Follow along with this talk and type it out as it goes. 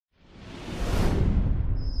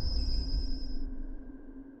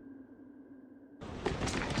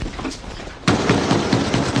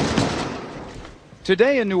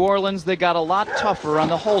Today in New Orleans, they got a lot tougher on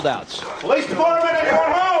the holdouts. Police department,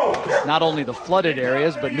 anyone home? Not only the flooded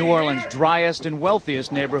areas, but New Orleans' driest and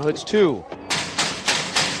wealthiest neighborhoods, too.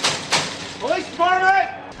 Police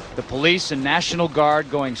department! The police and National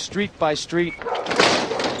Guard going street by street,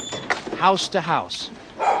 house to house.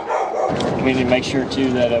 We need to make sure,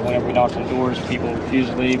 too, that whenever we knock on doors, people refuse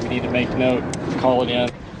to leave, we need to make note, call it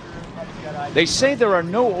in. They say there are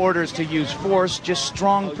no orders to use force, just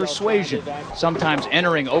strong persuasion, sometimes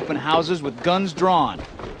entering open houses with guns drawn,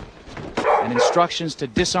 and instructions to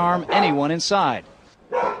disarm anyone inside.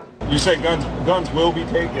 You say guns will be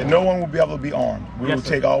taken? No one will be able to be armed. We will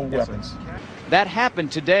take all weapons. That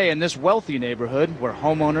happened today in this wealthy neighborhood where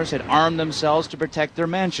homeowners had armed themselves to protect their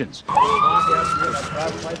mansions.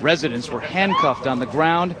 Residents were handcuffed on the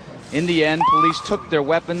ground. In the end, police took their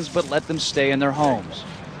weapons but let them stay in their homes.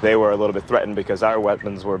 They were a little bit threatened because our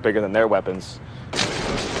weapons were bigger than their weapons.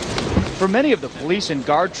 For many of the police and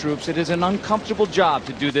guard troops, it is an uncomfortable job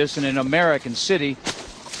to do this in an American city.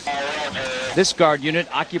 This guard unit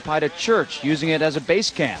occupied a church, using it as a base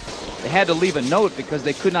camp. They had to leave a note because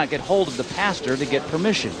they could not get hold of the pastor to get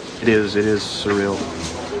permission. It is surreal.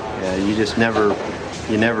 Yeah,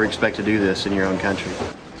 you never expect to do this in your own country.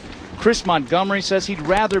 Chris Montgomery says he'd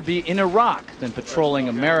rather be in Iraq than patrolling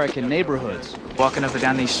American neighborhoods. Walking up and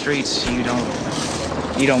down these streets, you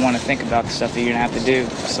don't want to think about the stuff that you're gonna have to do.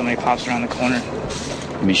 Somebody pops around the corner.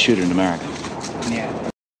 I mean, shoot in America. Yeah.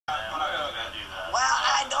 Well,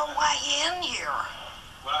 I don't want you in here.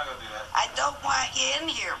 We're not gonna do that. I don't want you in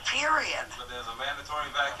here, period. But there's a mandatory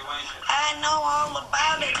evacuation. I know all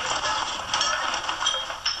about it.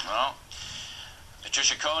 Well,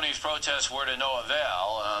 Patricia Coney's protests were to no avail.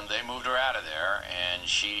 They moved her out of there, and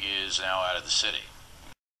she is now out of the city.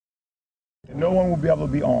 No one will be able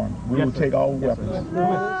to be armed. We will take all weapons.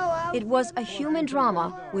 It was a human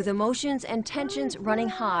drama with emotions and tensions running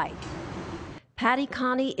high. Patty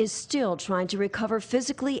Coney is still trying to recover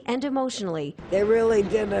physically and emotionally. They really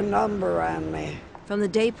did a number on me. From the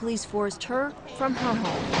day police forced her from her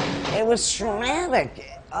home. It was traumatic.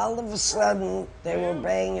 All of a sudden, they were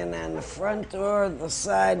banging on the front door, the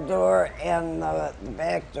side door, and the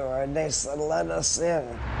back door. They said, "Let us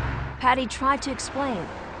in." Patty tried to explain.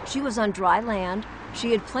 She was on dry land,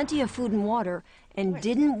 she had plenty of food and water, and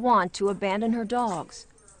didn't want to abandon her dogs.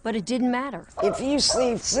 But it didn't matter. If you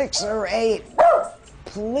see 6 or 8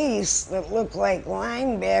 police that look like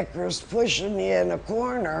linebackers pushing you in a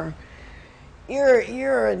corner,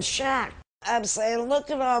 you're in shock. I'm saying, look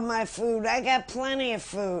at all my food. I got plenty of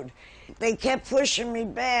food. They kept pushing me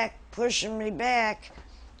back,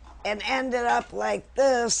 and ended up like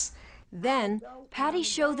this. Then, Patty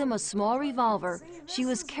showed them a small revolver she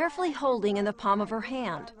was carefully holding in the palm of her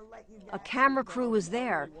hand. A camera crew was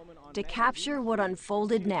there to capture what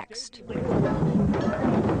unfolded next.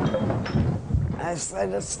 I said,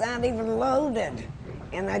 it's not even loaded.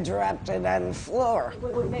 And I dropped it on the floor.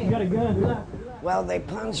 You got a gun? Well, they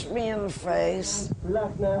punched me in the face.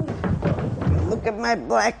 Look at my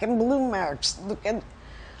black and blue marks. Look at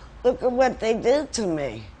what they did to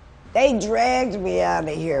me. They dragged me out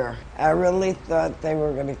of here. I really thought they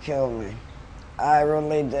were going to kill me. I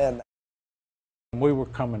really did. We were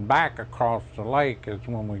coming back across the lake is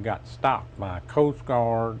when we got stopped by Coast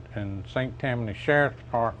Guard and St. Tammany Sheriff's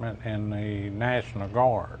Department and the National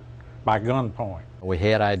Guard by gunpoint. We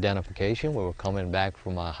had identification. We were coming back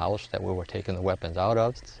from a house that we were taking the weapons out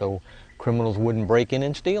of so criminals wouldn't break in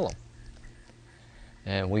and steal them.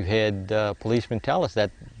 And we've had policemen tell us that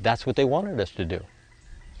that's what they wanted us to do,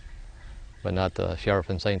 but not the sheriff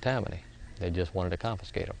in St. Tammany. They just wanted to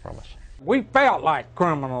confiscate them from us. We felt like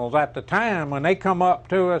criminals at the time when they come up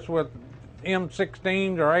to us with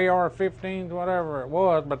M16s or AR-15s, whatever it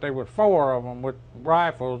was, but there was 4 of them with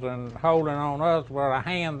rifles and holding on us with our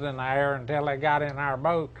hands in the air until they got in our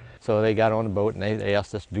boat. So they got on the boat and they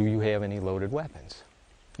asked us, do you have any loaded weapons?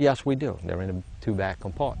 Yes, we do. They're in the 2 back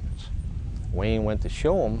compartments. Wayne went to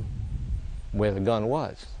show them where the gun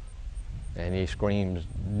was, and he screams,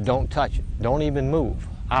 don't touch it, don't even move,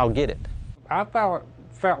 I'll get it. I felt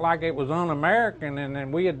like it was un-American and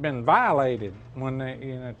then we had been violated when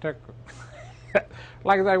they took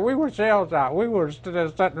like I say, we were shell-shocked. We were just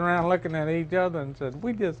sitting around looking at each other and said,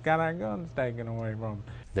 we just got our guns taken away from them.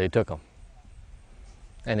 They took them.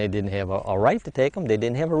 And they didn't have a right to take them. They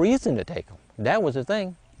didn't have a reason to take them. That was the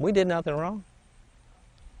thing. We did nothing wrong.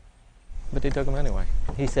 But they took them anyway.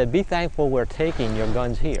 He said, be thankful we're taking your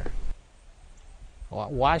guns here.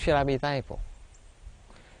 Why should I be thankful?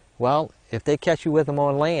 Well, if they catch you with them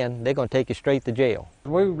on land, they're going to take you straight to jail.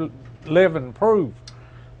 We live in proof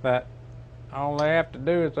that all they have to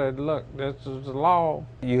do is say, look, this is the law.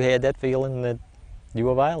 You had that feeling that You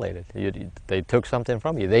were violated. They took something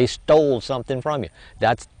from you. They stole something from you.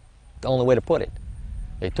 That's the only way to put it.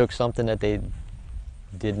 They took something that they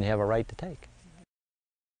didn't have a right to take.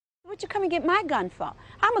 What'd you come and get my gun for?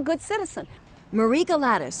 I'm a good citizen. Marie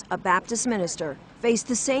Galatis, a Baptist minister, faced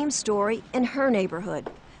the same story in her neighborhood.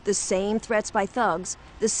 The same threats by thugs,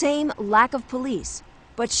 the same lack of police.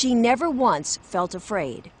 But she never once felt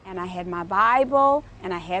afraid. And I had my Bible,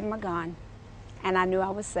 and I had my gun. And I knew I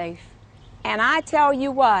was safe. And I tell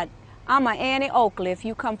you what, I'm a Annie Oakley if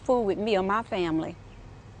you come fool with me or my family.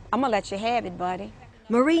 I'm gonna let you have it, buddy.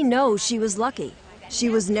 Marie knows she was lucky. She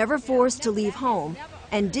was never forced to leave home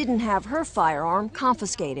and didn't have her firearm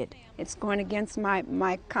confiscated. It's going against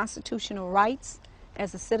my constitutional rights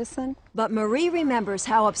as a citizen. But Marie remembers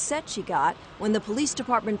how upset she got when the police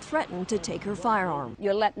department threatened to take her firearm.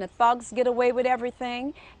 You're letting the thugs get away with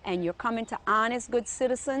everything, and you're coming to honest, good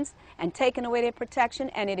citizens and taking away their protection,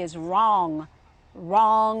 and it is wrong,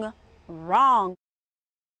 wrong, wrong.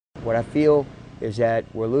 What I feel is that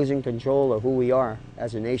we're losing control of who we are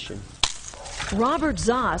as a nation. Robert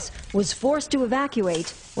Zoss was forced to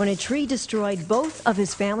evacuate when a tree destroyed both of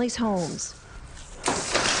his family's homes.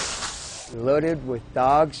 Loaded with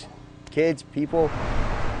dogs, kids, people.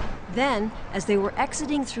 Then, as they were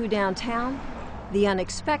exiting through downtown, the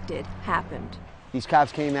unexpected happened. These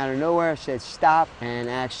cops came out of nowhere, said stop, and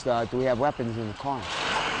asked, do we have weapons in the car?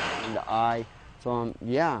 And I told him,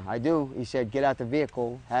 yeah, I do. He said, get out the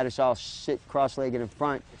vehicle. Had us all sit cross-legged in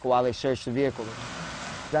front while they searched the vehicle.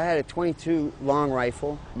 I had a .22 long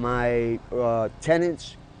rifle. My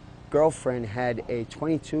tenant's girlfriend had a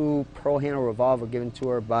 .22 pearl handle revolver given to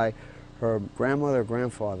her by her grandmother or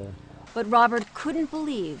grandfather. But Robert couldn't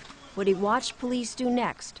believe what he watched police do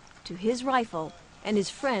next to his rifle and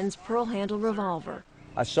his friend's pearl handle revolver.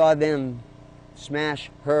 I saw them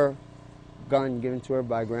smash her gun given to her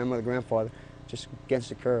by grandmother, grandfather, just against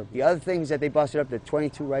the curb. The other things that they busted up, the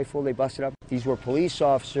 .22 rifle they busted up, these were police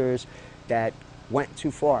officers that went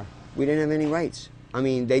too far. We didn't have any rights. I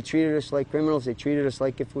mean, they treated us like criminals. They treated us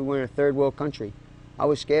like if we were in a third world country. I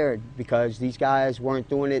was scared because these guys weren't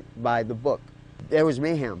doing it by the book. There was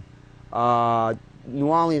mayhem. New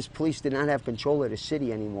Orleans police did not have control of the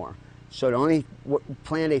city anymore. So the only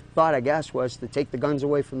plan they thought, I guess, was to take the guns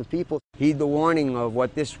away from the people. Heed the warning of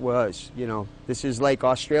what this was. You know, this is like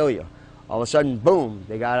Australia. All of a sudden, boom,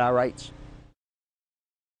 they got our rights.